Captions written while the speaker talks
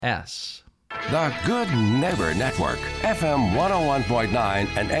The Good Neighbor Network, FM 101.9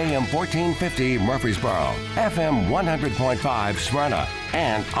 and AM 1450 Murfreesboro, FM 100.5 Smyrna,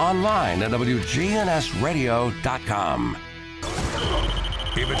 and online at WGNSradio.com.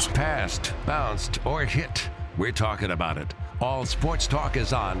 If it's passed, bounced, or hit, we're talking about it. All Sports Talk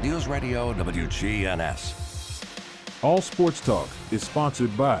is on News Radio WGNS. All Sports Talk is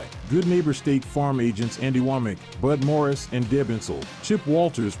sponsored by Good Neighbor State Farm agents Andy Womack, Bud Morris, and Deb Insel. Chip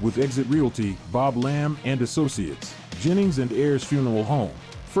Walters with Exit Realty, Bob Lamb and Associates. Jennings and Ayers Funeral Home.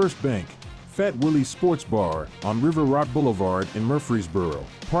 First Bank. Fat Willie's Sports Bar on River Rock Boulevard in Murfreesboro.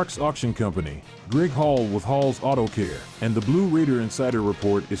 Parks Auction Company. Greg Hall with Hall's Auto Care. And the Blue Raider Insider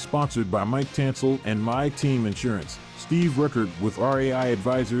Report is sponsored by Mike Tansel and My Team Insurance. Steve Ruckert with RAI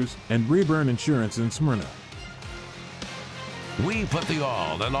Advisors and Rayburn Insurance in Smyrna. We put the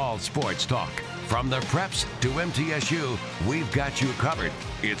all in all sports talk. From the Preps to MTSU, we've got you covered.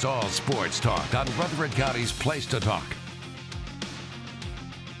 It's All Sports Talk on Rutherford County's Place to Talk.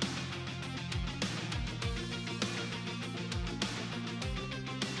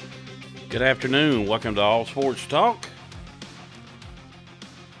 Good afternoon. Welcome to All Sports Talk.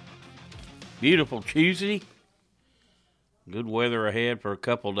 Beautiful Tuesday. Good weather ahead for a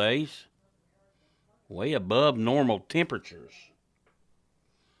couple days. Way above normal temperatures.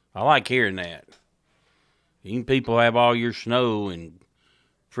 I like hearing that. You can people have all your snow and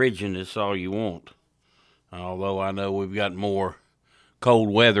frigidness all you want. Although I know we've got more cold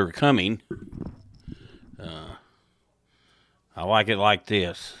weather coming. I like it like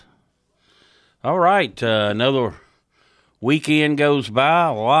this. All right, another weekend goes by.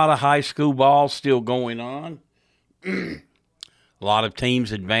 A lot of high school ball still going on. A lot of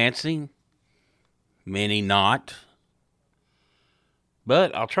teams advancing. Many not.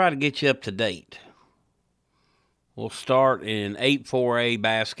 But I'll try to get you up to date. We'll start in 8-4A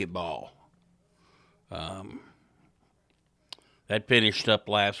basketball. That finished up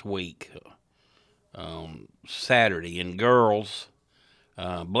last week. Saturday. In girls,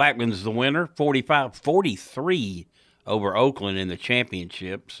 Blackman's the winner, 45-43 over Oakland in the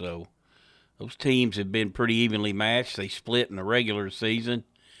championship. So those teams have been pretty evenly matched. They split in the regular season.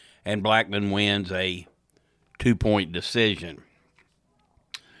 And Blackman wins a 2-point decision.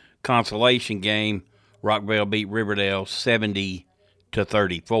 Consolation game, Rockvale beat Riverdale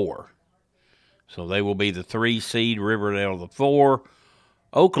 70-34. So they will be the 3 seed, Riverdale the 4,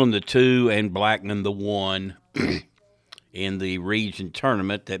 Oakland the 2, and Blackman the 1 in the region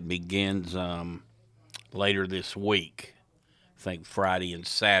tournament that begins later this week. I think Friday and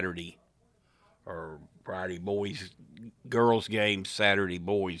Saturday, or Friday girls games, Saturday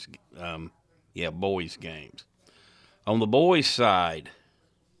boys games. On the boys side,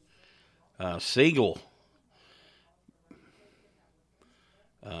 Siegel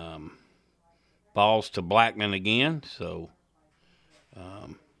falls to Blackman again. So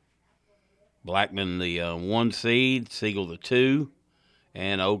Blackman the 1 seed, Siegel the 2,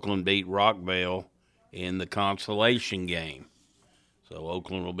 and Oakland beat Rockvale in the consolation game. So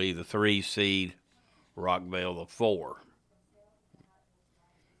Oakland will be the 3 seed, Rockvale the 4.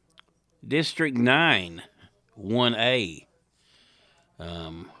 District 9, 1A.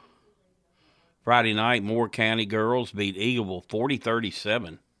 Friday night, Moore County girls beat Eagleville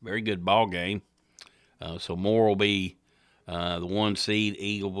 40-37. Very good ball game. So Moore will be the 1 seed,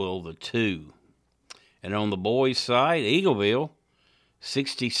 Eagleville the 2. And on the boys' side, Eagleville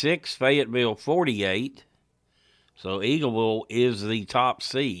 66, Fayetteville 48. So Eagleville is the top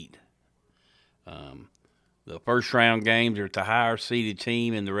seed. The first round games are the higher seeded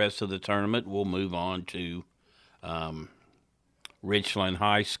team, and the rest of the tournament will move on to Richland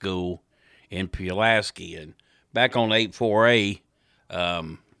High School in Pulaski. And back on 8-4A,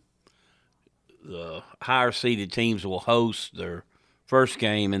 the higher seeded teams will host their first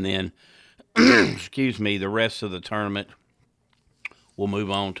game, and then, the rest of the tournament will move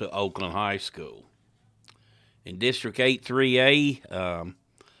on to Oakland High School. In District 8-3A,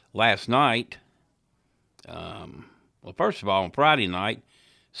 last night, first of all, on Friday night,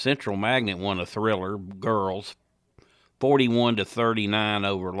 Central Magnet won a thriller, girls, 41-39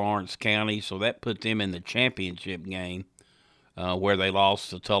 over Lawrence County. So that put them in the championship game, where they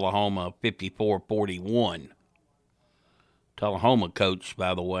lost to Tullahoma 54-41. Tullahoma coached,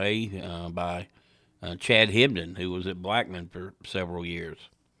 by the way, by Chad Hibden, who was at Blackman for several years.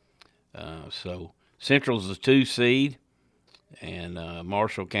 So Central's the 2 seed, and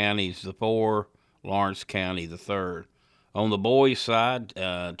Marshall County's the 4, Lawrence County the 3rd. On the boys' side,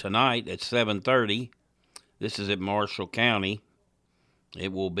 tonight at 7:30, this is at Marshall County.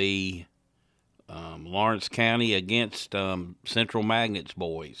 It will be Lawrence County against Central Magnets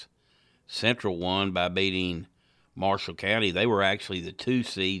boys. Central won by beating Marshall County. They were actually the 2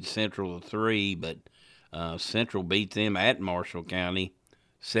 seed, Central the 3, but Central beat them at Marshall County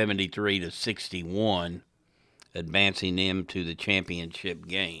 73-61, advancing them to the championship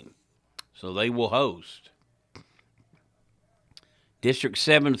game. So they will host. District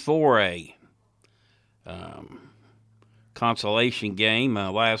 7 4A consolation game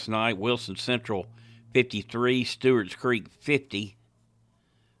last night. Wilson Central 53, Stewart's Creek 50.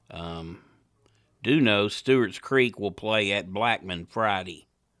 Do know Stewart's Creek will play at Blackman Friday.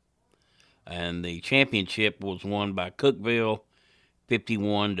 And the championship was won by Cookeville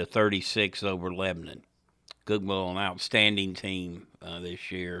 51-36 over Lebanon. Cookeville, an outstanding team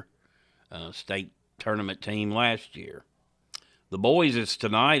this year, state tournament team last year. The boys is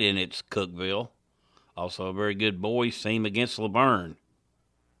tonight, and it's Cookeville. Also a very good boys team against Laverne.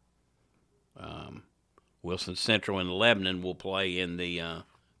 Wilson Central and Lebanon will play in the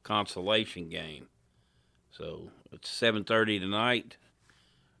consolation game. So it's 7:30 tonight,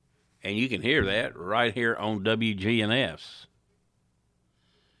 and you can hear that right here on WGNS.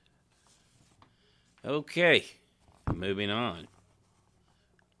 Okay, moving on.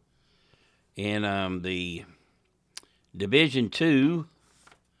 In the Division II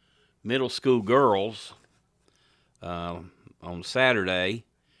middle school girls, on Saturday,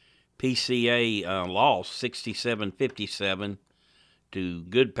 PCA lost 67-57 to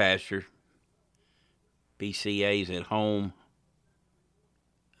Goodpasture. PCA's at home,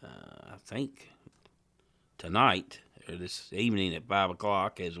 I think, tonight, or this evening at 5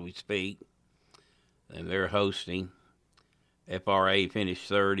 o'clock as we speak. And they're hosting. FRA finished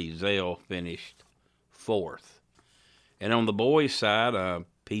third. Ezell finished fourth. And on the boys' side,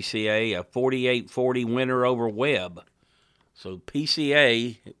 PCA, a 48-40 winner over Webb. So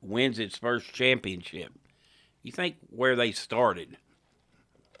PCA wins its first championship. You think where they started.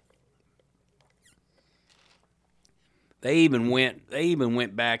 They even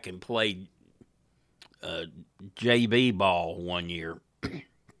went back and played JV ball one year.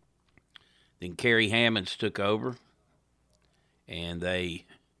 Then Kerry Hammonds took over, and they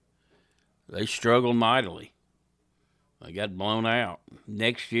struggled mightily. They got blown out.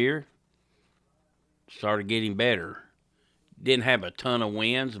 Next year, started getting better. Didn't have a ton of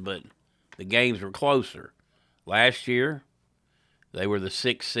wins, but the games were closer. Last year, they were the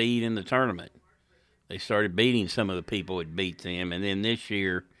 6th seed in the tournament. They started beating some of the people that beat them, and then this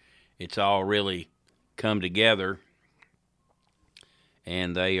year, it's all really come together,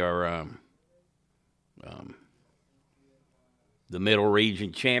 and they are the Middle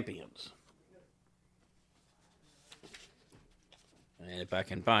Region champions. And if I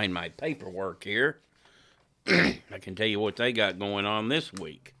can find my paperwork here, I can tell you what they got going on this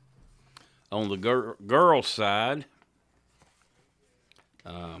week. On the girls' side,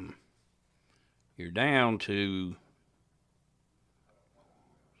 you're down to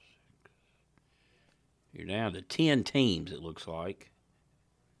 10 teams, it looks like.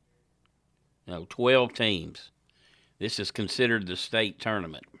 No, 12 teams. This is considered the state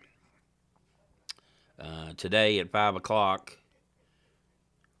tournament. Today at 5 o'clock,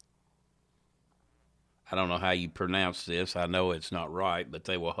 I don't know how you pronounce this. I know it's not right, but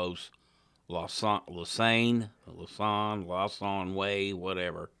they will host Lausanne Way,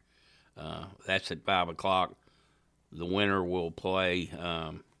 whatever. That's at 5 o'clock. The winner will play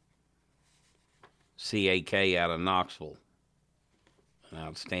CAK out of Knoxville, an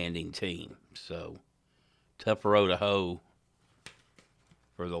outstanding team. So, tough row to hoe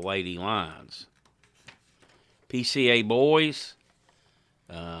for the Lady Lions. PCA boys,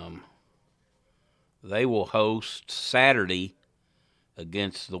 they will host Saturday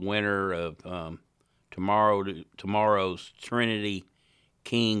against the winner of tomorrow's Trinity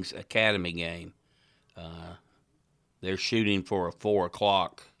Kings Academy game. They're shooting for a 4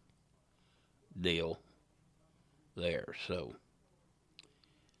 o'clock deal there. So,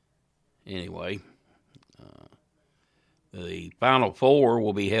 anyway, the Final Four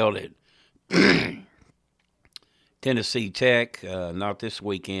will be held at Tennessee Tech, not this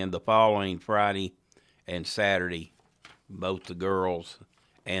weekend, the following Friday and Saturday, both the girls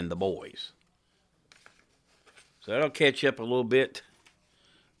and the boys. So that'll catch up a little bit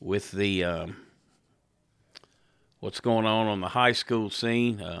with the what's going on the high school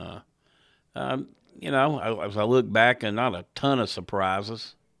scene. As I look back, and not a ton of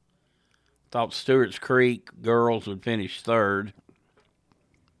surprises. Thought Stewart's Creek girls would finish third.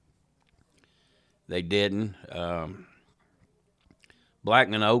 They didn't.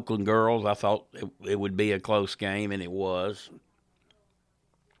 Blackman Oakland girls, I thought it would be a close game, and it was.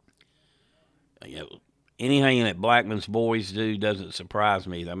 anything that Blackman's boys do doesn't surprise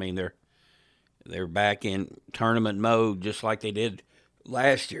me. I mean, they're back in tournament mode just like they did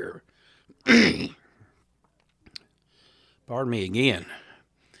last year. Pardon me again.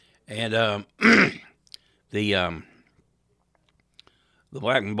 And the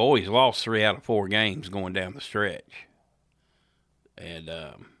Blackman boys lost 3 out of 4 games going down the stretch. And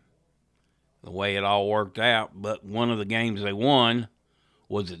the way it all worked out, but one of the games they won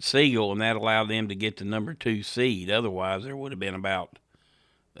was at Siegel, and that allowed them to get the number 2 seed. Otherwise, there would have been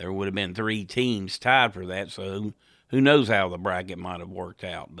 3 teams tied for that. So who knows how the bracket might have worked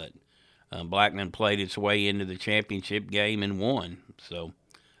out? But Blackman played its way into the championship game and won. So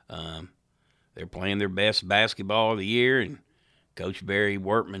they're playing their best basketball of the year, and Coach Barry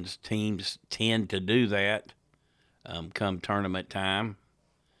Wortman's teams tend to do that come tournament time.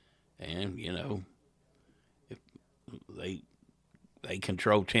 And, if they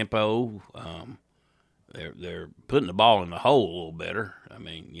control tempo. They're putting the ball in the hole a little better. I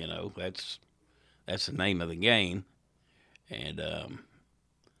mean, that's the name of the game. And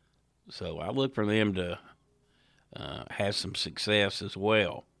so I look for them to have some success as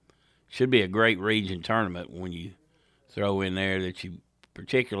well. Should be a great region tournament when you throw in there that you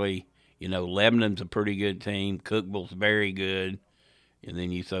particularly, Lebanon's a pretty good team. Cookville's very good. And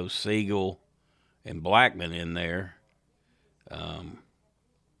then you throw Siegel and Blackman in there.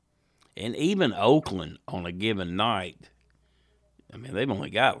 And even Oakland on a given night, I mean, they've only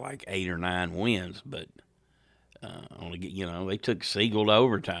got like 8 or 9 wins, but they took Siegel to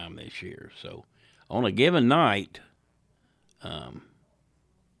overtime this year. So on a given night,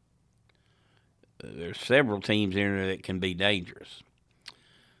 there's several teams in there that can be dangerous.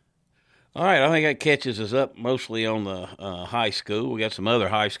 All right, I think that catches us up mostly on the high school. We got some other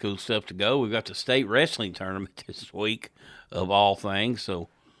high school stuff to go. We've got the state wrestling tournament this week, of all things, so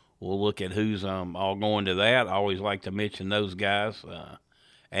we'll look at who's all going to that. I always like to mention those guys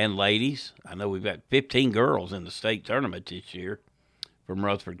and ladies. I know we've got 15 girls in the state tournament this year from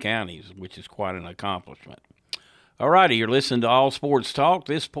Rutherford County, which is quite an accomplishment. All righty, you're listening to All Sports Talk.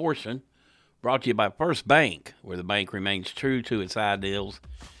 This portion brought to you by First Bank, where the bank remains true to its ideals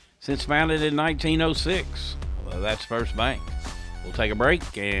since founded in 1906. Well, that's First Bank. We'll take a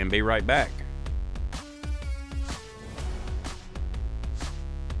break and be right back.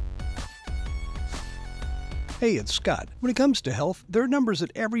 Hey, it's Scott. When it comes to health, there are numbers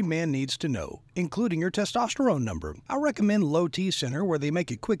that every man needs to know, including your testosterone number. I recommend Low T Center, where they make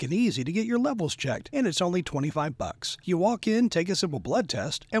it quick and easy to get your levels checked, and it's only $25. You walk in, take a simple blood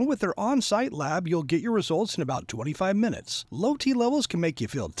test, and with their on-site lab, you'll get your results in about 25 minutes. Low T levels can make you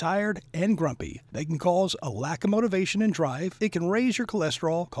feel tired and grumpy. They can cause a lack of motivation and drive. It can raise your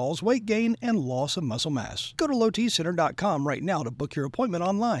cholesterol, cause weight gain, and loss of muscle mass. Go to lowtcenter.com right now to book your appointment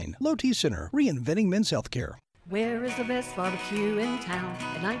online. Low T Center, reinventing men's healthcare. Where is the best barbecue in town?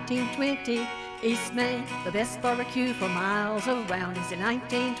 In 1920, East Main. The best barbecue for miles around is in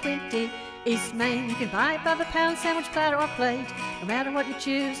 1920, East Main. You can buy it by the pound, sandwich, platter, or plate. No matter what you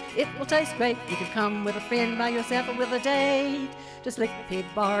choose, it will taste great. You can come with a friend, by yourself, or with a date. Just Lick Pig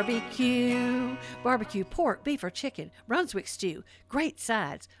Barbecue. Barbecue pork, beef, or chicken, Brunswick stew, great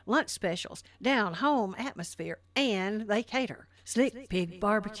sides, lunch specials, down-home atmosphere, and they cater. Slick Pig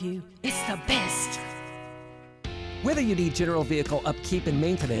Barbecue, it's the best. Whether you need general vehicle upkeep and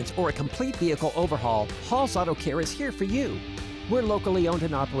maintenance or a complete vehicle overhaul, Hall's Auto Care is here for you. We're locally owned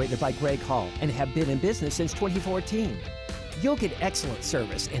and operated by Greg Hall and have been in business since 2014. You'll get excellent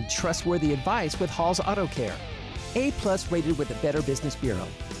service and trustworthy advice with Hall's Auto Care. A+ rated with the Better Business Bureau.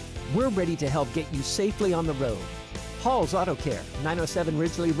 We're ready to help get you safely on the road. Hall's Auto Care, 907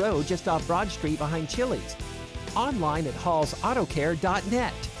 Ridgely Road, just off Broad Street behind Chili's. Online at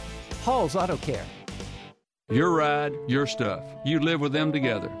hallsautocare.net. Hall's Auto Care. Your ride, your stuff. You live with them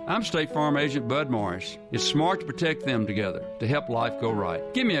together. I'm State Farm Agent Bud Morris. It's smart to protect them together, to help life go right.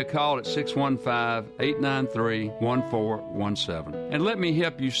 Give me a call at 615-893-1417. And let me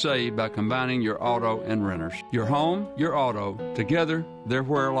help you save by combining your auto and renters. Your home, your auto, together, they're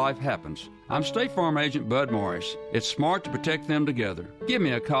where life happens. I'm State Farm Agent Bud Morris. It's smart to protect them together. Give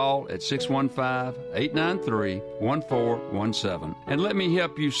me a call at 615-893-1417. And let me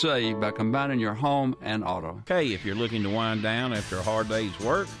help you save by combining your home and auto. Okay, if you're looking to wind down after a hard day's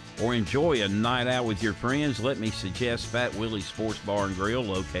work or enjoy a night out with your friends, let me suggest Fat Willie's Sports Bar and Grill,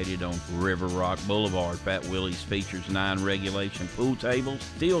 located on River Rock Boulevard. Fat Willie's features 9 regulation pool tables,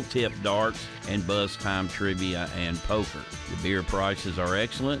 steel tip darts, and buzz time trivia and poker. The beer prices are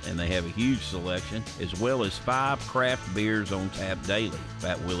excellent, and they have a huge selection, as well as 5 craft beers on tap daily.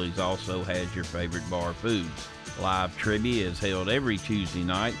 Fat Willie's also has your favorite bar foods. Live trivia is held every Tuesday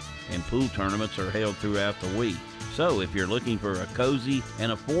night, and pool tournaments are held throughout the week. So if you're looking for a cozy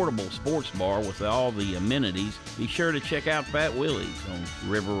and affordable sports bar with all the amenities, be sure to check out Fat Willie's on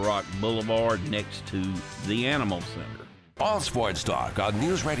River Rock Boulevard next to the Animal Center. All Sports Talk on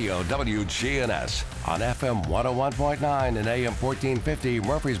News Radio WGNS on FM 101.9 and AM 1450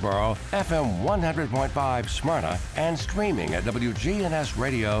 Murfreesboro, FM 100.5 Smyrna, and streaming at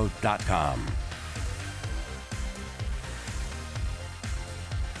WGNSradio.com.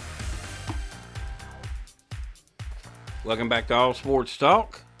 Welcome back to All Sports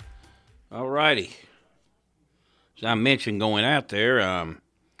Talk. All righty. As I mentioned going out there,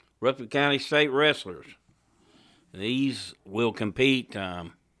 Rutherford County State Wrestlers. These will compete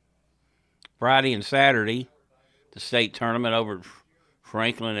Friday and Saturday, the state tournament over at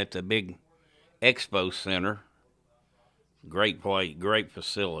Franklin at the big Expo Center. Great place, great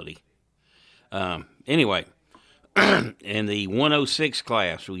facility. Anyway, in the 106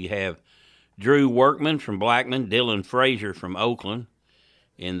 class, we have Drew Workman from Blackman, Dylan Frazier from Oakland.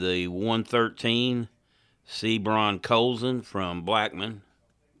 In the 113, Sebron Colson from Blackman.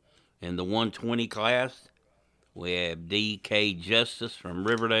 In the 120 class, we have D.K. Justice from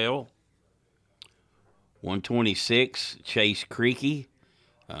Riverdale. 126, Chase Creaky.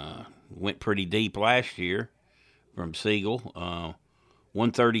 Went pretty deep last year from Siegel.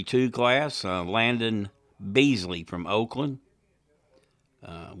 132 class, Landon Beasley from Oakland.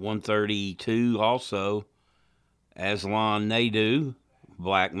 132 also, Aslan Nadeau,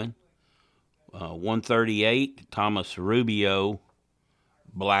 Blackman. 138, Thomas Rubio,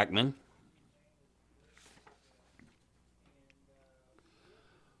 Blackman.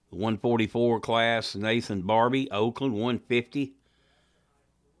 144 class, Nathan Barbie, Oakland. 150,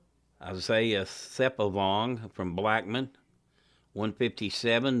 Isaiah Sepavong from Blackman.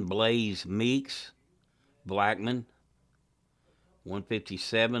 157, Blaze Meeks, Blackman.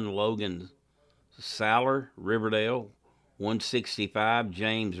 157, Logan Saller, Riverdale. 165,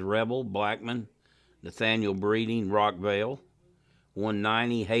 James Rebel, Blackman. Nathaniel Breeding, Rockvale.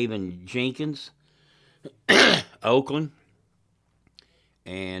 190, Haven Jenkins, Oakland.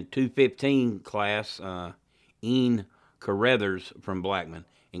 And 215 class, Ian Carruthers from Blackman.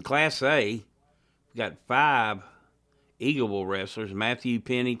 In Class A, we got 5 Eagleville wrestlers. Matthew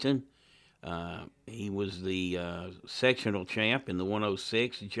Pennington, he was the sectional champ in the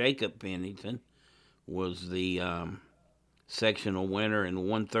 106. Jacob Pennington was the sectional winner in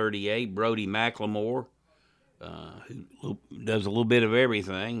 138. Brody McLemore, who does a little bit of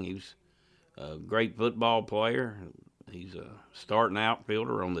everything. He's a great football player. He's a starting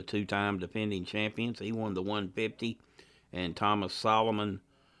outfielder on the 2-time defending champions. He won the 150, and Thomas Solomon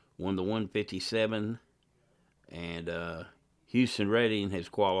won the 157. And Houston Redding has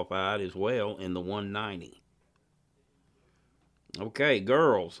qualified as well in the 190. Okay,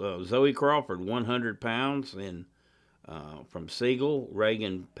 girls. Zoe Crawford, 100 pounds, and from Siegel.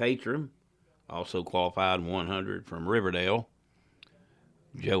 Reagan Patram, also qualified 100 from Riverdale.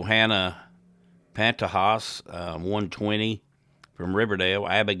 Johanna Pantahas, 120 from Riverdale.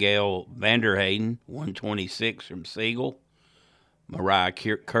 Abigail Vanderhayden, 126 from Siegel. Mariah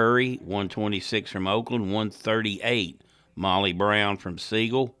Curry, 126 from Oakland. 138, Molly Brown from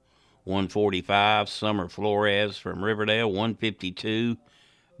Siegel. 145, Summer Flores from Riverdale. 152,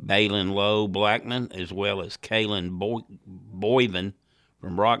 Baylin Lowe Blackman, as well as Kaylin Boyven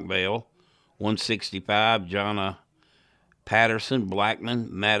from Rockvale. 165, Jonna Patterson, Blackman.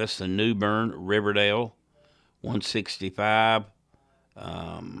 Madison Newbern, Riverdale. 165,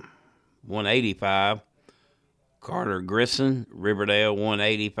 185, Carter Grisson, Riverdale.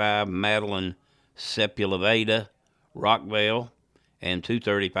 185, Madeline Sepulveda, Rockvale. And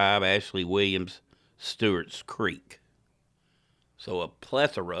 235, Ashley Williams, Stewart's Creek. So a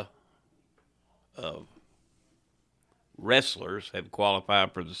plethora of wrestlers have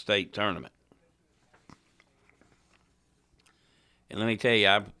qualified for the state tournament. And let me tell you,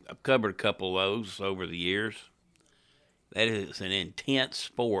 I've covered a couple of those over the years. That is an intense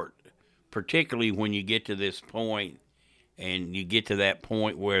sport, particularly when you get to this point and you get to that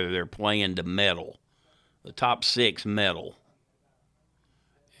point where they're playing to medal. The top 6 medal.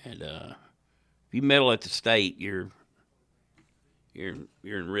 And if you medal at the state, you're in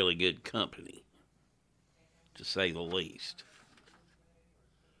really good company, to say the least.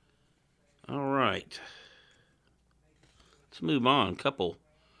 All right. Let's move on. A couple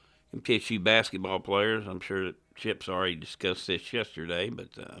MTSU basketball players. I'm sure that Chip's already discussed this yesterday, but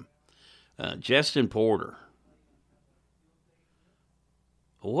Justin Porter.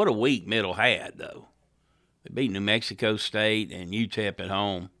 What a week Middle had, though. They beat New Mexico State and UTEP at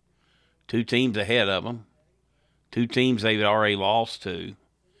home. 2 teams ahead of them. 2 teams they've already lost to.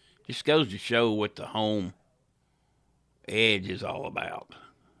 Just goes to show what the home edge is all about.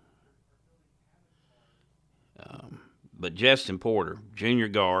 But Justin Porter, junior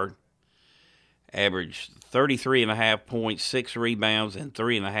guard, averaged 33.5 points, 6 rebounds, and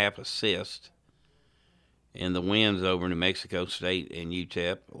 3.5 assists in the wins over New Mexico State and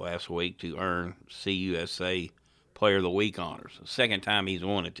UTEP last week to earn CUSA Player of the Week honors. The second time he's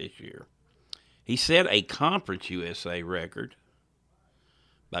won it this year. He set a Conference USA record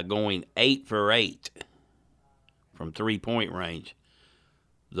by going 8 for 8 from three-point range,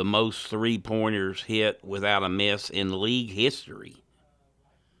 the most three-pointers hit without a miss in league history.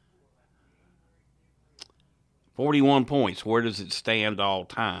 41 points. Where does it stand all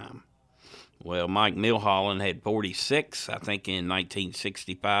time? Well, Mike Milholland had 46, I think, in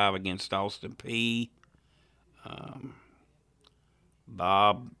 1965 against Austin Peay.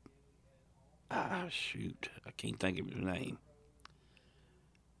 Bob, I can't think of his name.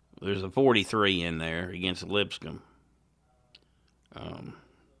 There's a 43 in there against Lipscomb.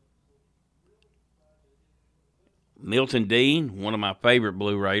 Milton Dean, one of my favorite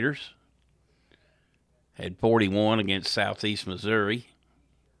Blue Raiders, had 41 against Southeast Missouri.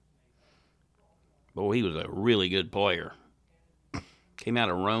 Boy, he was a really good player. Came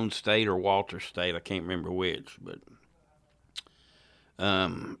out of Roane State or Walter State. I can't remember which.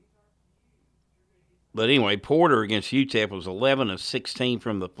 But anyway, Porter against UTEP was 11 of 16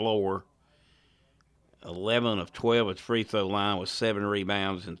 from the floor, 11 of 12 at free throw line with 7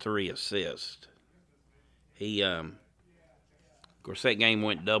 rebounds and 3 assists. He, of course, that game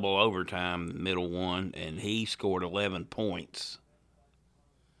went double overtime, middle one, and he scored 11 points.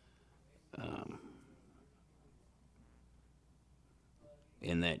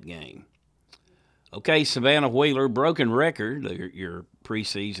 In that game. Okay, Savannah Wheeler, broken record, your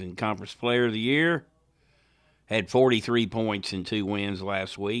preseason conference player of the year, had 43 points in 2 wins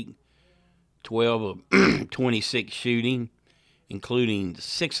last week, 12 of 26 shooting, including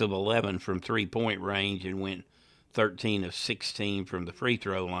 6 of 11 from three-point range, and went 13 of 16 from the free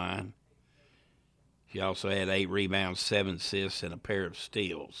throw line. She also had 8 rebounds, 7 assists, and a pair of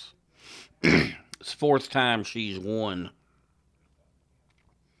steals. It's the 4th time she's won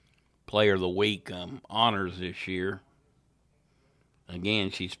Player of the Week honors this year. Again,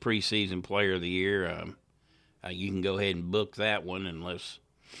 she's preseason Player of the Year. You can go ahead and book that one unless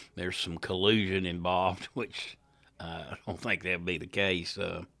there's some collusion involved, which I don't think that'd be the case.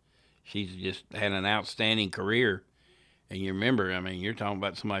 She's just had an outstanding career. And you remember, I mean, you're talking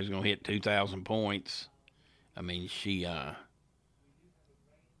about somebody's going to hit 2,000 points. I mean, she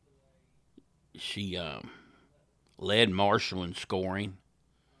led Marshall in scoring.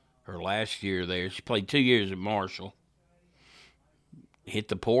 Her last year there, she played 2 years at Marshall. Hit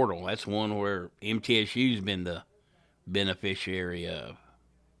the portal. That's one where MTSU's been the beneficiary of.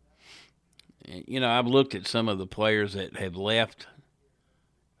 And, you know, I've looked at some of the players that have left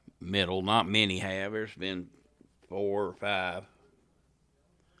Middle. Not many have. There's been 4 or 5.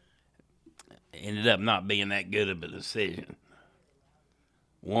 Ended up not being that good of a decision.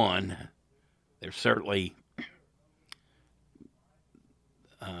 One, they're certainly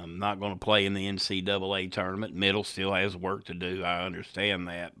not going to play in the NCAA tournament. Middle still has work to do. I understand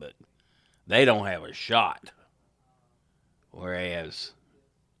that, but they don't have a shot. Whereas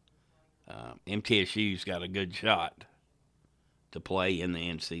MTSU's got a good shot to play in the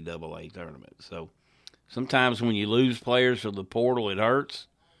NCAA tournament. So sometimes when you lose players to the portal, it hurts.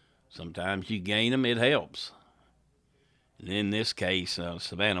 Sometimes you gain them, it helps. And in this case,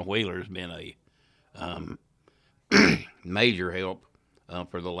 Savannah Wheeler's been a major help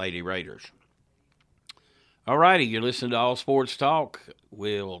for the Lady Raiders. All righty, you're listening to All Sports Talk.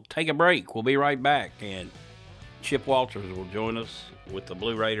 We'll take a break. We'll be right back, and Chip Walters will join us with the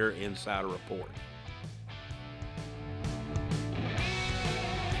Blue Raider Insider Report.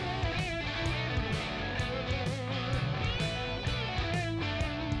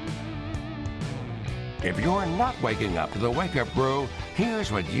 If you're not waking up to the Wake Up Crew,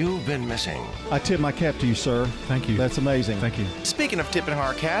 here's what you've been missing. I tip my cap to you, sir. Thank you. That's amazing. Thank you. Speaking of tipping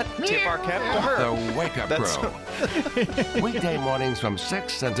our cap, tip our cap to her. The Wake Up Crew. Weekday mornings from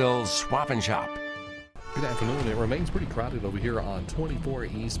 6 until Swap and Shop. Good afternoon. It remains pretty crowded over here on 24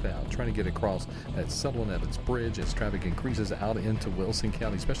 eastbound, trying to get across that Sutherland Evans Bridge as traffic increases out into Wilson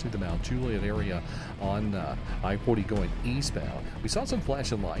County, especially the Mount Juliet area on I-40 going eastbound. We saw some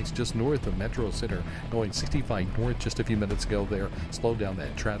flashing lights just north of Metro Center going 65 north just a few minutes ago there. Slowed down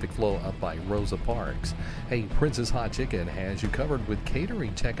that traffic flow up by Rosa Parks. Hey, Prince's Hot Chicken has you covered with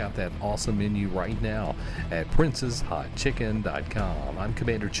catering. Check out that awesome menu right now at princeshotchicken.com. I'm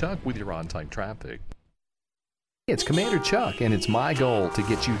Commander Chuck with your on-time traffic. It's Commander Chuck, and it's my goal to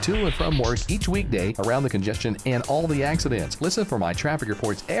get you to and from work each weekday around the congestion and all the accidents. Listen for my traffic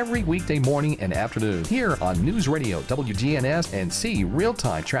reports every weekday morning and afternoon here on News Radio WGNS, and see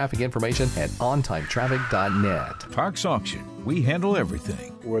real-time traffic information at ontimetraffic.net. Parks Auction. We handle everything.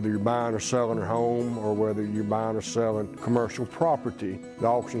 Whether you're buying or selling a home, or whether you're buying or selling commercial property, the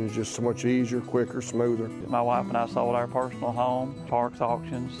auction is just so much easier, quicker, smoother. My wife and I sold our personal home. Parks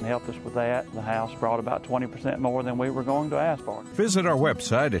Auctions helped us with that. The house brought about 20% more than we were going to ask for. Visit our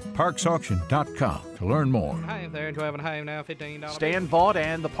website at parksauction.com to learn more. Hi there, 12 and a half now, $15. Stan Vaught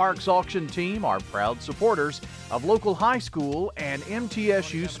and the Parks Auction team are proud supporters of local high school and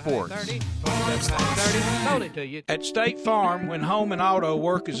MTSU sports. At State Farm, when home and auto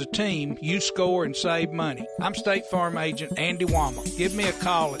work as a team, you score and save money. I'm State Farm agent Andy Wama. Give me a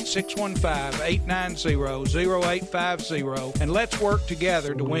call at 615-890-0850 and let's work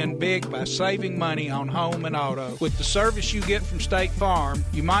together to win big by saving money on home and auto. With the service you get from State Farm,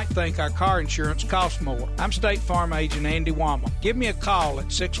 you might think our car insurance costs more. I'm State Farm agent Andy Wama. Give me a call at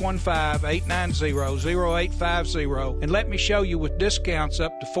 615-890-0850 and let me show you with discounts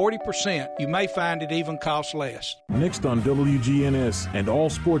up to 40%. You may find it even costs less. Next on WGNS and All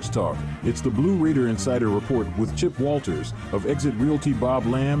Sports Talk, it's the Blue Raider Insider Report with Chip Walters of Exit Realty Bob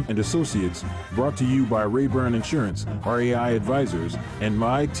Lamb and Associates, brought to you by Rayburn Insurance, RAI Advisors, and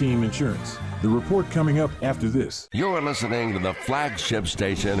My Team Insurance. The report coming up after this. You're listening to the flagship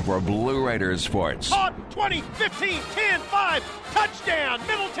station for Blue Raiders sports. Hot 20, 15, 10, 5, touchdown,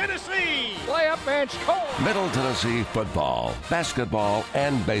 Middle Tennessee. Play up and score. Middle Tennessee football, basketball,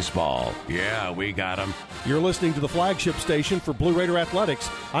 and baseball. Yeah, we got them. You're listening to the flagship station for Blue Raider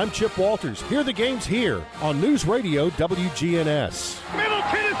Athletics. I'm Chip Walters. Hear the games here on News Radio WGNS. Middle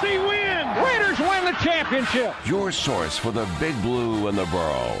Tennessee wins. Raiders win the championship. Your source for the Big Blue and the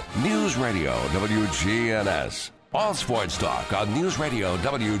Borough. News Radio WGNS. All sports talk on News Radio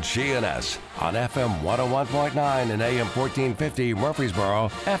WGNS on FM 101.9 and AM 1450 Murfreesboro,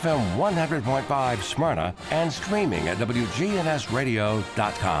 FM 100.5 Smyrna, and streaming at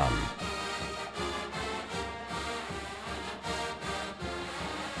WGNSradio.com.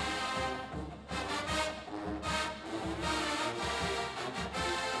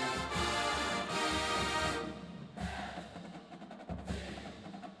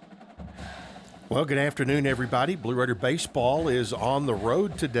 Well, good afternoon, everybody. Blue Raider Baseball is on the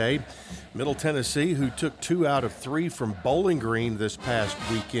road today. Middle Tennessee, who took 2 out of 3 from Bowling Green this past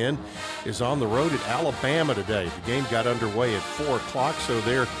weekend, is on the road at Alabama today. The game got underway at 4 o'clock, so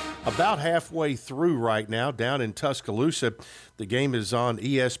they're about halfway through right now down in Tuscaloosa. The game is on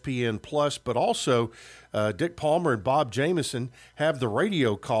ESPN+, but also Dick Palmer and Bob Jamieson have the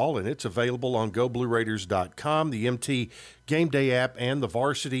radio call, and it's available on GoBlueRaiders.com, the MT Game Day app, and the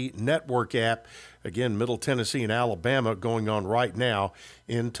Varsity Network app. Again, Middle Tennessee and Alabama going on right now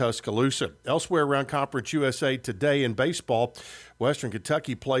in Tuscaloosa. Elsewhere around Conference USA today in baseball, Western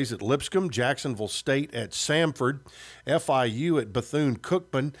Kentucky plays at Lipscomb, Jacksonville State at Samford, FIU at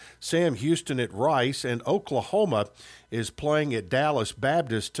Bethune-Cookman, Sam Houston at Rice, and Oklahoma is playing at Dallas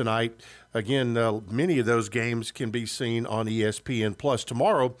Baptist tonight. Again, many of those games can be seen on ESPN+.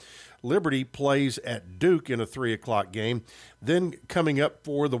 Tomorrow, Liberty plays at Duke in a 3 o'clock game. Then coming up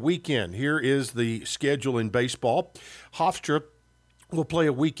for the weekend, here is the schedule in baseball. Hofstra will play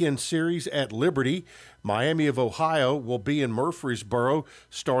a weekend series at Liberty. Miami of Ohio will be in Murfreesboro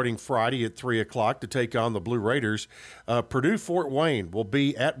starting Friday at 3 o'clock to take on the Blue Raiders. Purdue-Fort Wayne will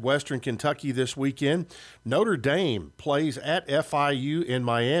be at Western Kentucky this weekend. Notre Dame plays at FIU in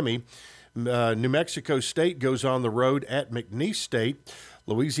Miami. New Mexico State goes on the road at McNeese State.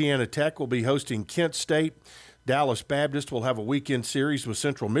 Louisiana Tech will be hosting Kent State. Dallas Baptist will have a weekend series with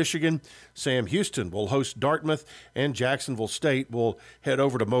Central Michigan. Sam Houston will host Dartmouth, and Jacksonville State will head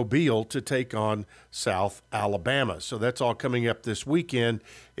over to Mobile to take on South Alabama. So that's all coming up this weekend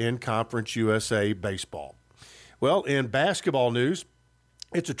in Conference USA baseball. Well, in basketball news,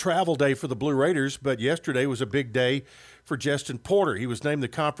 it's a travel day for the Blue Raiders, but yesterday was a big day for Justin Porter. He was named the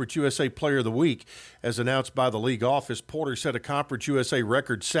Conference USA Player of the Week. As announced by the league office, Porter set a Conference USA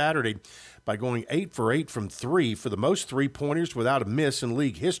record Saturday by going 8 for 8 from 3 for the most three-pointers without a miss in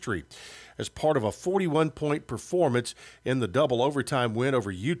league history. As part of a 41-point performance in the double overtime win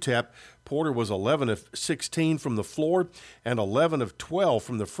over UTEP, Porter was 11 of 16 from the floor and 11 of 12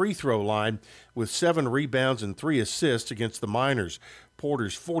 from the free throw line with 7 rebounds and 3 assists against the Miners.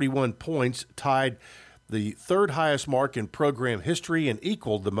 Porter's 41 points tied the third highest mark in program history and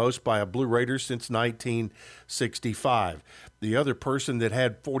equaled the most by a Blue Raider since 1965. The other person that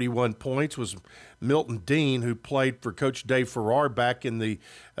had 41 points was Milton Dean, who played for Coach Dave Farrar back in the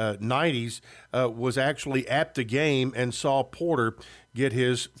 90s, was actually at the game and saw Porter get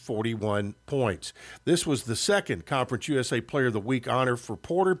his 41 points. This was the second Conference USA Player of the Week honor for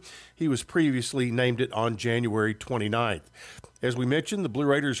Porter. He was previously named it on January 29th. As we mentioned, the Blue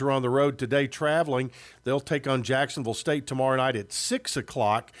Raiders are on the road today traveling. They'll take on Jacksonville State tomorrow night at 6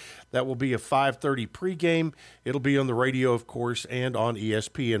 o'clock. That will be a 5:30 pregame. It'll be on the radio, of course, and on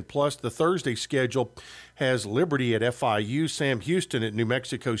ESPN+. Plus, the Thursday schedule has Liberty at FIU, Sam Houston at New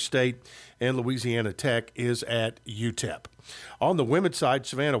Mexico State, and Louisiana Tech is at UTEP. On the women's side,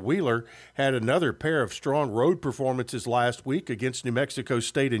 Savannah Wheeler had another pair of strong road performances last week against New Mexico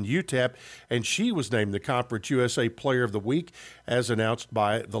State and UTEP, and she was named the Conference USA Player of the Week, as announced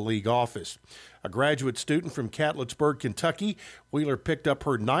by the league office. A graduate student from Catlettsburg, Kentucky, Wheeler picked up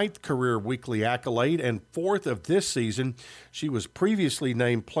her 9th career weekly accolade and 4th of this season. She was previously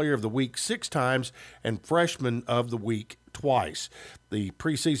named Player of the Week 6 times and Freshman of the Week twice. The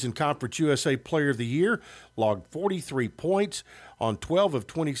preseason Conference USA Player of the Year logged 43 points on 12 of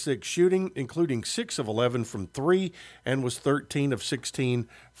 26 shooting, including 6 of 11 from 3, and was 13 of 16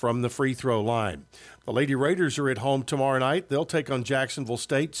 from the free throw line. The Lady Raiders are at home tomorrow night. They'll take on Jacksonville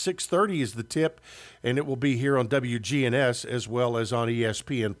State. 6:30 is the tip, and it will be here on WGNS as well as on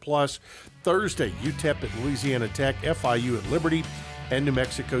ESPN+. Thursday, UTEP at Louisiana Tech, FIU at Liberty, and New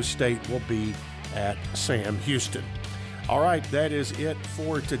Mexico State will be at Sam Houston. All right, that is it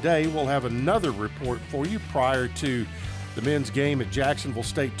for today. We'll have another report for you prior to the men's game at Jacksonville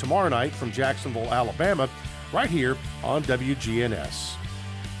State tomorrow night from Jacksonville, Alabama, right here on WGNS.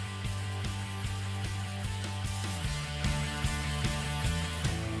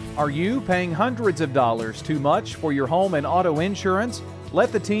 Are you paying hundreds of dollars too much for your home and auto insurance?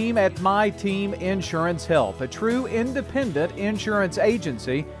 Let the team at My Team Insurance help, a true independent insurance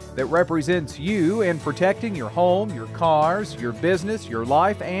agency that represents you in protecting your home, your cars, your business, your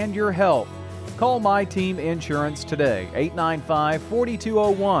life, and your health. Call My Team Insurance today,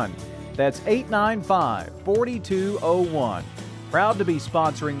 895-4201. That's 895-4201. Proud to be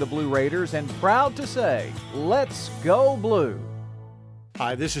sponsoring the Blue Raiders and proud to say, let's go Blue.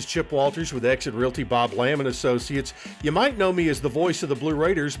 Hi, this is Chip Walters with Exit Realty Bob Lamb & Associates. You might know me as the voice of the Blue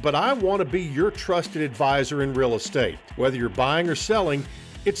Raiders, but I want to be your trusted advisor in real estate. Whether you're buying or selling,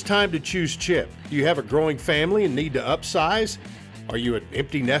 it's time to choose Chip. Do you have a growing family and need to upsize? Are you an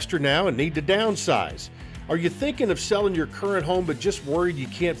empty nester now and need to downsize? Are you thinking of selling your current home but just worried you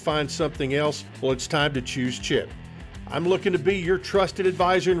can't find something else? Well, it's time to choose Chip. I'm looking to be your trusted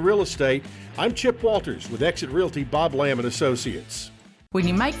advisor in real estate. I'm Chip Walters with Exit Realty Bob Lamb & Associates. When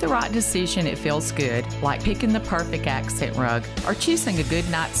you make the right decision, it feels good, like picking the perfect accent rug or choosing a good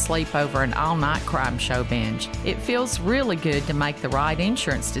night's sleep over an all-night crime show binge. It feels really good to make the right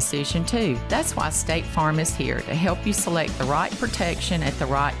insurance decision, too. That's why State Farm is here to help you select the right protection at the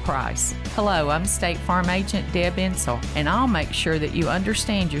right price. Hello, I'm State Farm Agent Deb Insel, and I'll make sure that you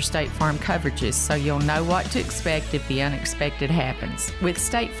understand your State Farm coverages so you'll know what to expect if the unexpected happens. With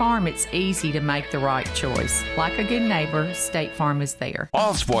State Farm, it's easy to make the right choice. Like a good neighbor, State Farm is there.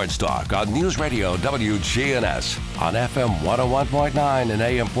 All Sports Talk on News Radio WGNS on FM 101.9 and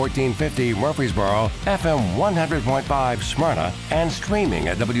AM 1450 Murfreesboro, FM 100.5 Smyrna, and streaming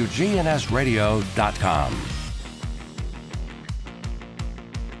at WGNSradio.com.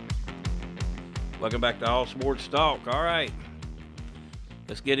 Welcome back to All Sports Talk. All right,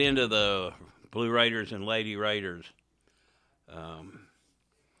 let's get into the Blue Raiders and Lady Raiders.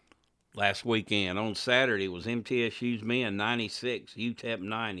 Last weekend, on Saturday, was MTSU's men 96, UTEP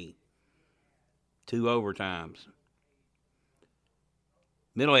 90. 2 overtimes.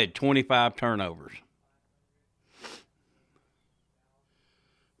 Middle had 25 turnovers.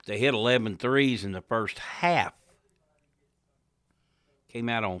 They hit 11 threes in the first half. Came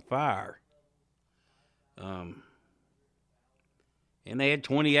out on fire. And they had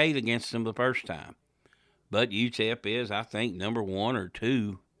 28 against them the first time. But UTEP is, I think, number 1 or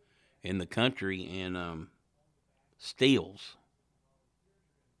 2 in the country in steals.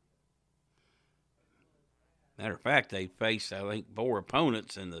 Matter of fact, they faced, I think, 4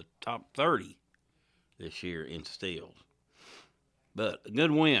 opponents in the top 30 this year in steals. But a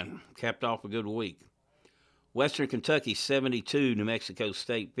good win, capped off a good week. Western Kentucky 72, New Mexico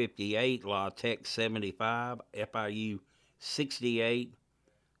State 58, La Tech 75, FIU 68,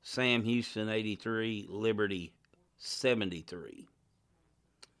 Sam Houston 83, Liberty 73.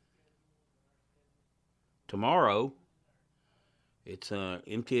 Tomorrow, it's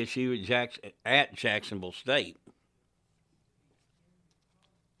MTSU at Jacksonville State.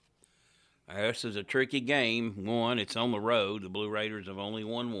 This is a tricky game. One, it's on the road. The Blue Raiders have only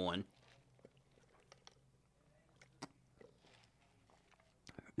won one.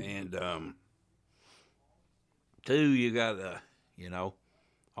 And two, you got to,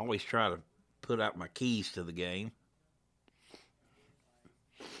 always try to put out my keys to the game.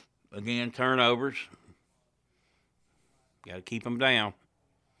 Again, turnovers. Got to keep them down.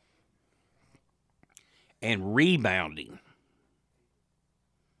 And rebounding.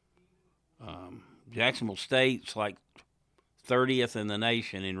 Jacksonville State's like 30th in the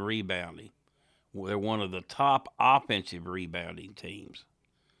nation in rebounding. They're one of the top offensive rebounding teams.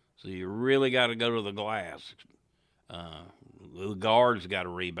 So you really got to go to the glass. The guards got to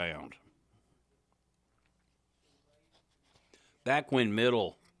rebound. Back when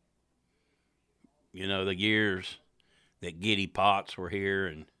Middle, the years that Giddy Potts were here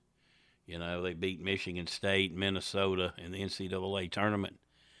and, they beat Michigan State, Minnesota in the NCAA tournament.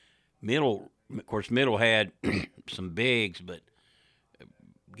 Middle had some bigs, but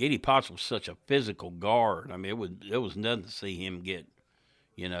Giddy Potts was such a physical guard. I mean, it was nothing to see him get,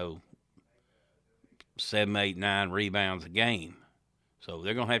 7, 8, 9 rebounds a game. So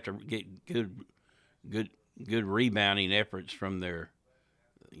they're going to have to get good rebounding efforts from their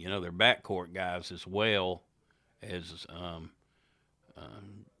backcourt guys as well as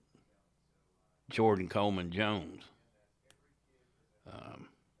Jordan Coleman-Jones.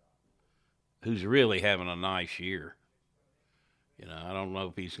 Who's really having a nice year. I don't know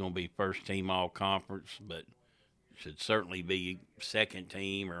if he's going to be first team all conference, but should certainly be second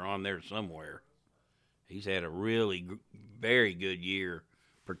team or on there somewhere. He's had a really very good year,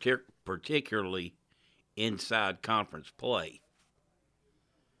 particularly inside conference play.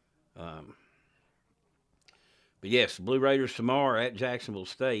 But yes, Blue Raiders tomorrow at Jacksonville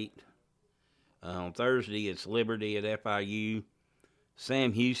State. On Thursday, it's Liberty at FIU.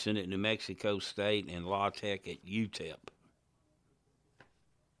 Sam Houston at New Mexico State, and La Tech at UTEP.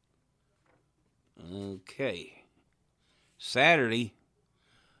 Okay. Saturday,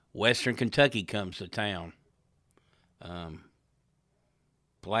 Western Kentucky comes to town.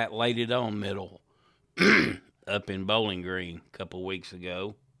 Platt laid it on Middle up in Bowling Green a couple weeks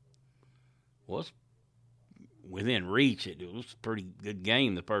ago. Was within reach. It was a pretty good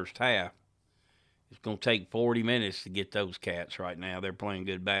game the first half. It's going to take 40 minutes to get those cats right now. They're playing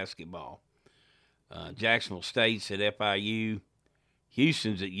good basketball. Jacksonville State's at FIU.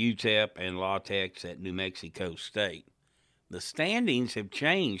 Houston's at UTEP, and La Tech's at New Mexico State. The standings have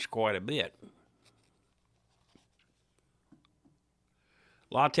changed quite a bit.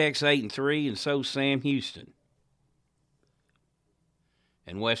 La Tech's 8-3, and so's Sam Houston.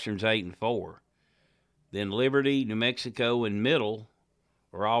 And Western's 8-4. Then Liberty, New Mexico, and Middle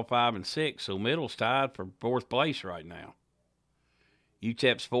are all 5-6, so Middle's tied for fourth place right now.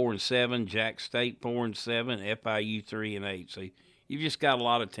 UTEP's 4-7, Jack State 4-7, FIU 3-8. So you've just got a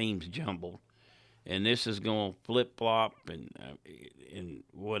lot of teams jumbled, and this is going to flip flop and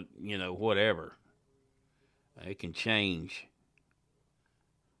whatever. It can change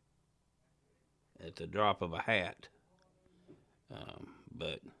at the drop of a hat,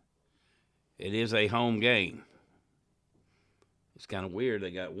 but it is a home game. It's kind of weird.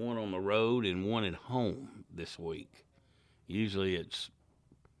 They got one on the road and one at home this week. Usually it's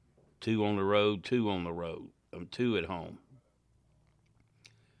 2 on the road, 2 at home.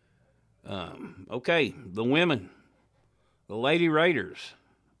 Okay, the women. The Lady Raiders.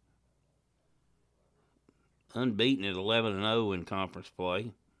 Unbeaten at 11-0 in conference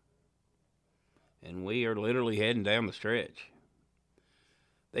play. And we are literally heading down the stretch.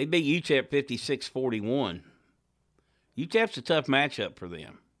 They beat UTEP 56-41. UTEP's a tough matchup for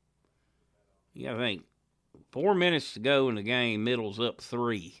them. You got to think, 4 minutes to go in the game, Middle's up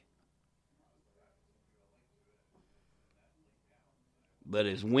 3. But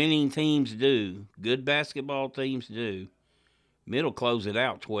as winning teams do, good basketball teams do, Middle close it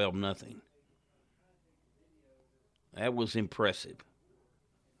out 12-0. That was impressive.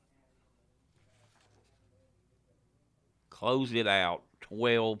 Closed it out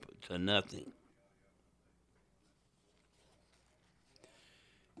 12-0.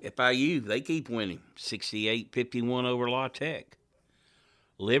 FIU, they keep winning, 68-51 over La Tech.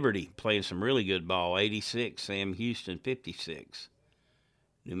 Liberty playing some really good ball, 86, Sam Houston 56.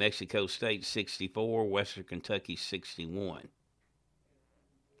 New Mexico State 64, Western Kentucky 61.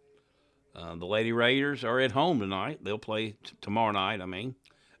 The Lady Raiders are at home tonight. They'll play tomorrow night,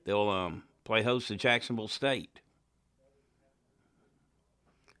 They'll play host to Jacksonville State.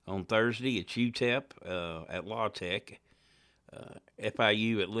 On Thursday, it's UTEP at La Tech.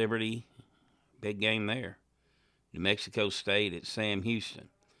 FIU at Liberty, big game there. New Mexico State at Sam Houston.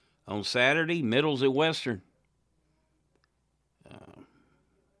 On Saturday, Middle's at Western.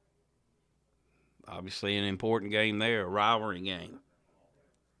 Obviously an important game there, a rivalry game.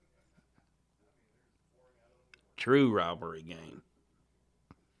 True rivalry game.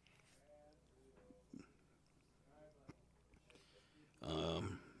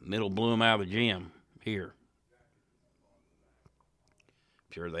 Middle blew them out of the gym here.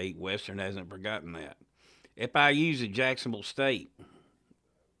 I'm sure Western hasn't forgotten that. FIU's at Jacksonville State.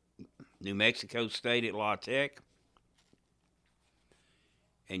 New Mexico State at La Tech.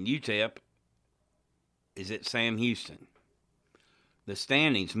 And UTEP is at Sam Houston. The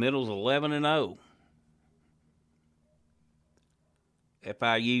standings, Middle's 11-0.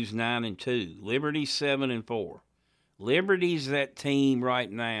 FIU's 9-2. Liberty's 7-4. Liberty's that team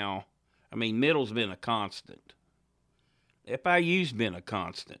right now. I mean, Middle's been a constant. FIU's been a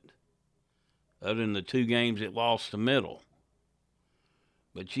constant, other than the 2 games it lost to Middle.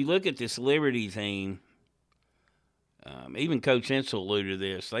 But you look at this Liberty team, even Coach Insel alluded to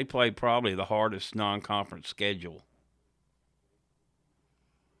this, they play probably the hardest non-conference schedule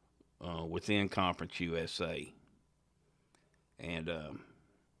within Conference USA. And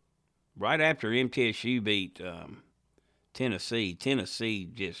right after MTSU beat Tennessee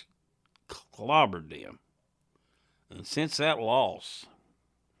just clobbered them. And since that loss,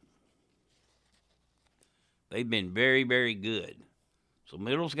 they've been very, very good. So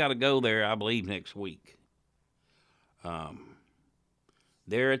Middle's got to go there, I believe, next week.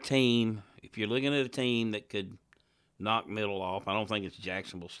 They're a team, if you're looking at a team that could knock Middle off, I don't think it's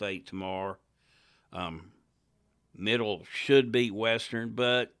Jacksonville State tomorrow. Middle should beat Western,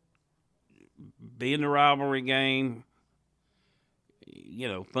 but being the rivalry game,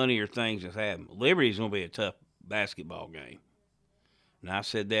 funnier things has happened. Liberty's going to be a tough basketball game. And I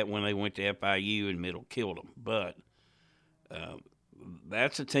said that when they went to FIU and Middle killed them. But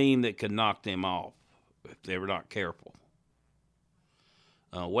that's a team that could knock them off if they were not careful.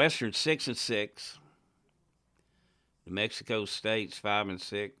 Western 6-6. New Mexico State's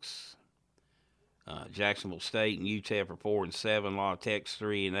 5-6. Jacksonville State and UTEP are 4-7. La Tech's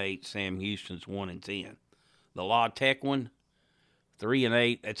 3-8. Sam Houston's 1-10. The La Tech one,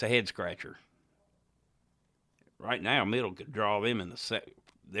 3-8. That's a head scratcher. Right now, Middle could draw them in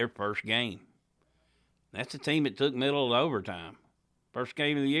their first game. That's a team that took Middle to overtime. First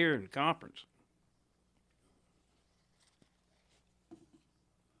game of the year in the conference.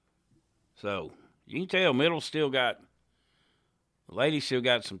 So you can tell Middle's the ladies still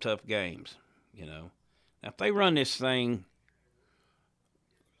got some tough games. Now, if they run this thing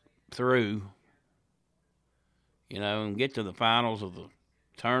through, and get to the finals of the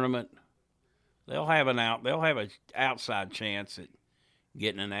tournament, they'll have an outside chance at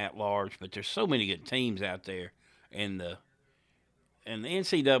getting an at-large. But there's so many good teams out there, and the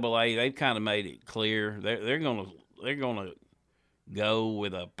NCAA, they've kind of made it clear they're gonna go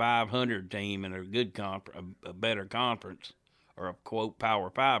with a 500 team in a good a better conference, or a quote Power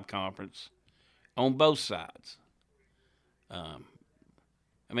 5 conference, on both sides.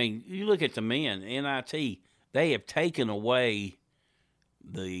 You look at the men, NIT, they have taken away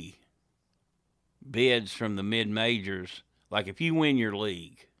the bids from the mid-majors. Like if you win your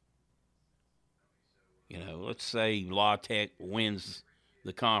league, let's say La Tech wins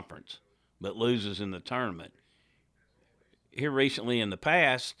the conference but loses in the tournament. Here recently in the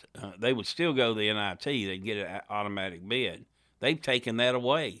past, they would still go to the NIT. They'd get an automatic bid. They've taken that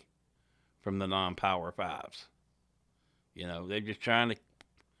away from the non-Power 5s. They're just trying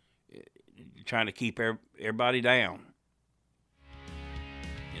to keep everybody down.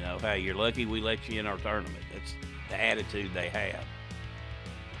 Hey, you're lucky we let you in our tournament. That's the attitude they have.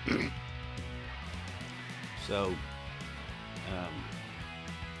 So,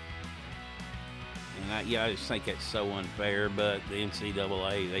 I just think that's so unfair, but the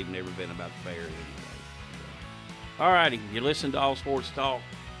NCAA, they've never been about fair anyway. All righty, you listen to All Sports Talk.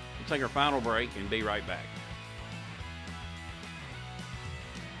 We'll take our final break and be right back.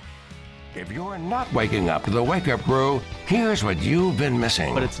 If you're not waking up to the Wake Up Crew, here's what you've been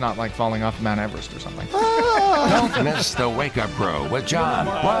missing. But it's not like falling off Mount Everest or something. Don't miss the Wake Up Crew with John,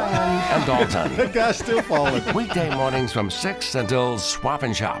 Brian, and Dalton. That guy's still falling. Weekday mornings from 6 until Swap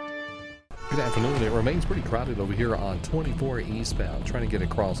and Shop. Good afternoon. It remains pretty crowded over here on 24 eastbound, trying to get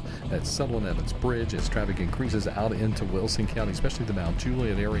across at Sutherland Evans Bridge as traffic increases out into Wilson County, especially the Mount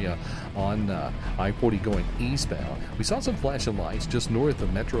Juliet area on I-40 going eastbound. We saw some flashing lights just north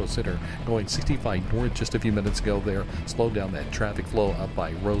of Metro Center going 65 north just a few minutes ago there. Slowed down that traffic flow up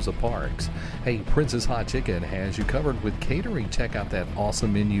by Rosa Parks. Hey, Prince's Hot Chicken has you covered with catering. Check out that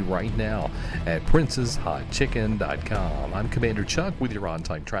awesome menu right now at princeshotchicken.com. I'm Commander Chuck with your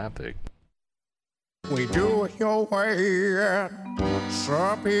on-time traffic. We do it your way at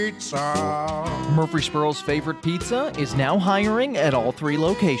Sir Pizza. Murfreesboro's favorite pizza is now hiring at all 3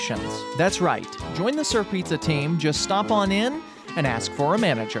 locations. That's right. Join the Sir Pizza team. Just stop on in and ask for a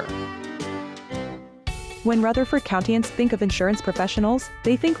manager. When Rutherford Countyans think of insurance professionals,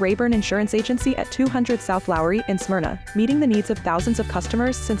 they think Rayburn Insurance Agency at 200 South Lowry in Smyrna, meeting the needs of thousands of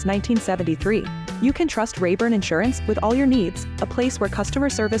customers since 1973. You can trust Rayburn Insurance with all your needs, a place where customer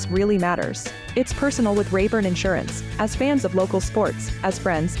service really matters. It's personal with Rayburn Insurance, as fans of local sports, as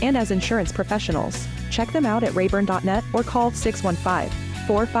friends, and as insurance professionals. Check them out at rayburn.net or call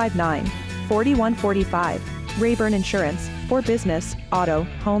 615-459-4145. Rayburn Insurance, for business, auto,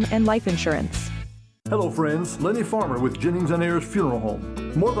 home, and life insurance. Hello friends, Lenny Farmer with Jennings & Ayers Funeral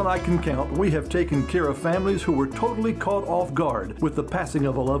Home. More than I can count, we have taken care of families who were totally caught off guard with the passing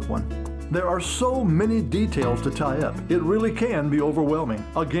of a loved one. There are so many details to tie up, it really can be overwhelming.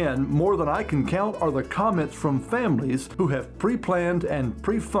 Again, more than I can count are the comments from families who have pre-planned and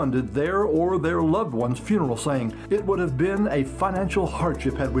pre-funded their or their loved one's funeral, saying, "It would have been a financial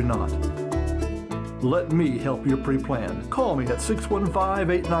hardship had we not." Let me help your pre-plan. Call me at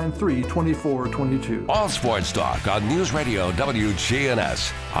 615-893-2422. All Sports Talk on News Radio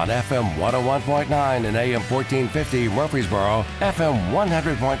WGNS on FM 101.9 and AM 1450 Murfreesboro, FM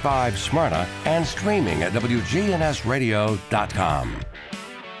 100.5 Smyrna, and streaming at WGNSradio.com.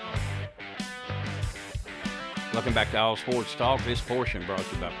 Welcome back to All Sports Talk. This portion brought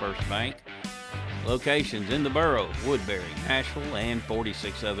to you by First Bank. Locations in the borough, Woodbury, Nashville, and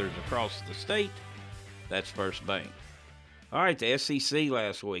 46 others across the state. That's First Bank. All right, the SEC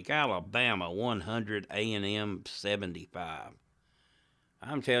last week. Alabama 100, A&M 75.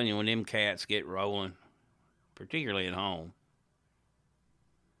 I'm telling you, when them cats get rolling, particularly at home,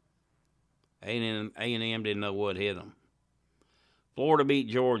 A&M didn't know what hit them. Florida beat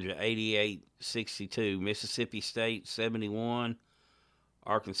Georgia 88-62. Mississippi State 71.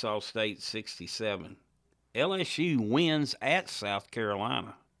 Arkansas State 67. LSU wins at South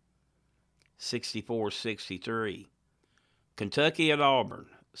Carolina 64-63. Kentucky at Auburn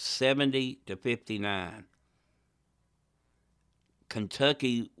 70-59.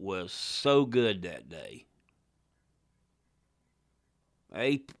 Kentucky was so good that day.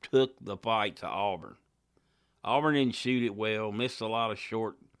 They took the fight to Auburn. Auburn didn't shoot it well, missed a lot of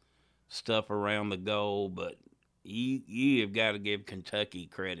short stuff around the goal, but you have got to give Kentucky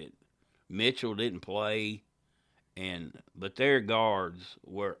credit. Mitchell didn't play, but their guards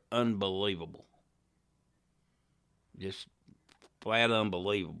were unbelievable. Just flat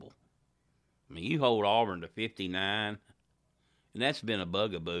unbelievable. I mean, you hold Auburn to 59, and that's been a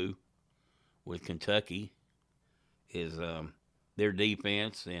bugaboo with Kentucky, is their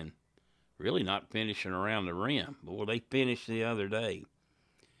defense and really not finishing around the rim. Boy, they finished the other day.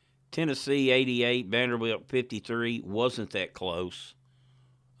 Tennessee 88, Vanderbilt 53. Wasn't that close.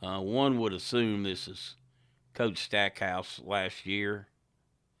 One would assume this is Coach Stackhouse last year.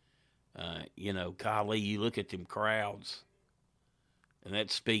 Golly, you look at them crowds, and that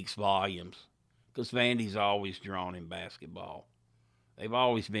speaks volumes. Because Vandy's always drawn in basketball. They've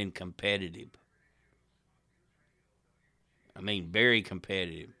always been competitive. I mean, very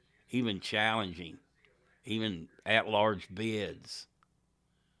competitive. Even challenging. Even at-large bids.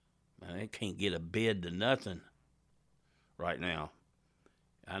 Man, they can't get a bid to nothing right now.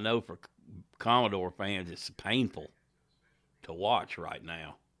 I know for Commodore fans, it's painful to watch right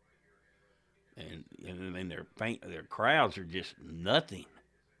now. And their crowds are just nothing.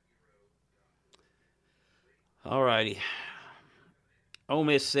 All righty. Ole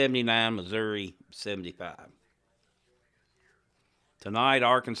Miss 79, Missouri 75. Tonight,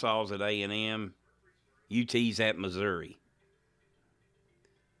 Arkansas's at A&M. UT's at Missouri.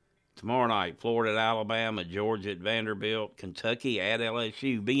 Tomorrow night, Florida at Alabama, Georgia at Vanderbilt, Kentucky at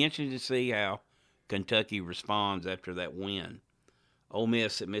LSU. Be interested to see how Kentucky responds after that win. Ole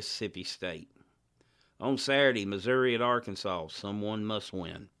Miss at Mississippi State. On Saturday, Missouri at Arkansas. Someone must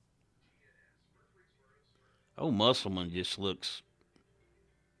win. Musselman just looks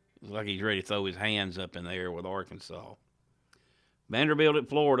like he's ready to throw his hands up in the air with Arkansas. Vanderbilt at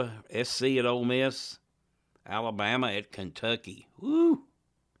Florida, SC at Ole Miss, Alabama at Kentucky. Woo!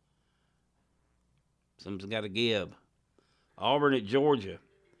 Something's got to give. Auburn at Georgia.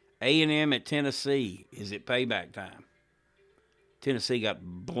 A&M at Tennessee. Is it payback time? Tennessee got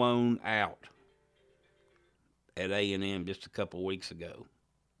blown out at A&M just a couple weeks ago.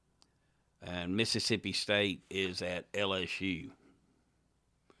 And Mississippi State is at LSU.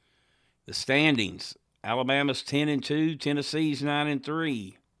 The standings. Alabama's 10-2. Tennessee's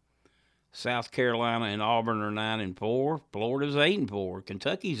 9-3. South Carolina and Auburn are 9-4. Florida's 8-4.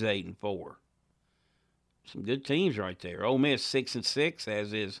 Kentucky's 8-4. Some good teams right there. Ole Miss 6-6,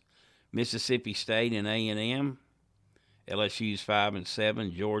 as is Mississippi State and A&M. LSU's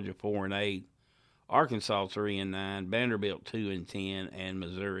 5-7. Georgia 4-8. Arkansas 3-9. Vanderbilt 2-10, and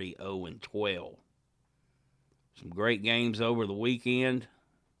Missouri 0-12. Some great games over the weekend.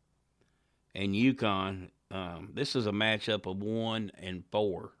 And UConn, this is a matchup of 1 and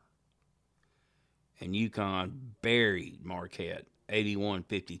 4. And UConn buried Marquette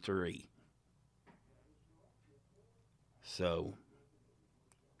 81-53. So,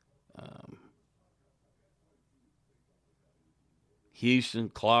 Houston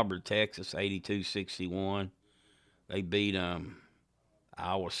clobbered Texas 82-61. They beat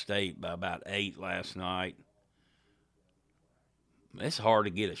Iowa State by about 8 last night. It's hard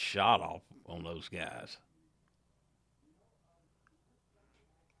to get a shot off on those guys.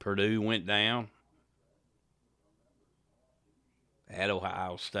 Purdue went down at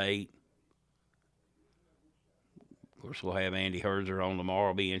Ohio State. Of course, we'll have Andy Herzer on tomorrow.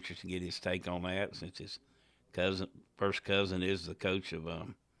 I'll be interested to get his take on that, since his first cousin is the coach of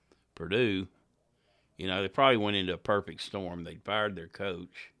Purdue. You know, they probably went into a perfect storm. They fired their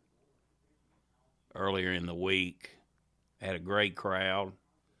coach earlier in the week, had a great crowd,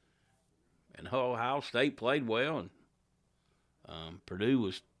 and Ohio State played well, and Purdue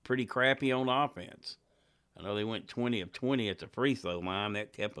was pretty crappy on offense. I know they went 20 of 20 at the free throw line.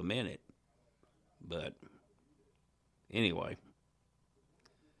 That kept them in it. But anyway,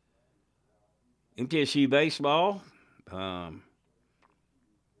 MTSU baseball went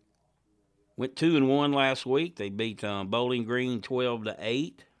 2-1 last week. They beat Bowling Green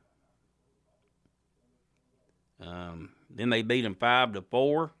 12-8. Then they beat them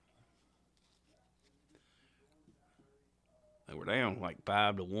 5-4. They were down like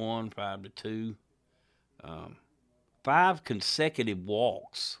 5-1, 5-2. 5 consecutive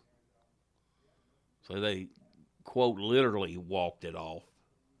walks. So they, quote, literally walked it off.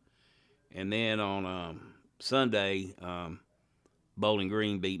 And then on Sunday, Bowling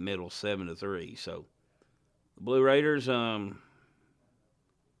Green beat Middle 7-3. So the Blue Raiders,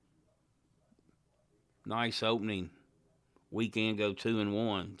 nice opening weekend, go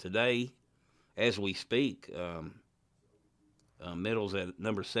 2-1. Today, as we speak, Middle's at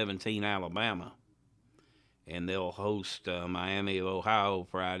number 17, Alabama. And they'll host Miami of Ohio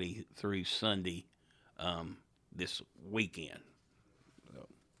Friday through Sunday this weekend. So,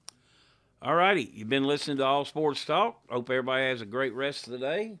 all righty, you've been listening to All Sports Talk. Hope everybody has a great rest of the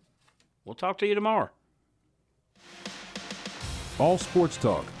day. We'll talk to you tomorrow. All Sports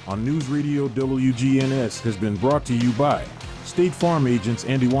Talk on News Radio WGNS has been brought to you by State Farm agents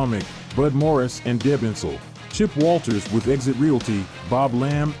Andy Womack, Bud Morris, and Deb Insel. Chip Walters with Exit Realty, Bob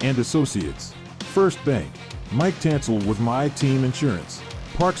Lamb and Associates. First Bank, Mike Tansel with My Team Insurance.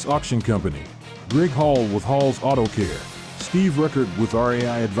 Parks Auction Company, Greg Hall with Hall's Auto Care. Steve Ruckert with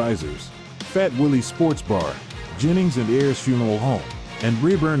RAI Advisors. Fat Willie Sports Bar, Jennings and Ayers Funeral Home, and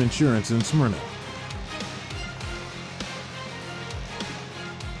Rayburn Insurance in Smyrna.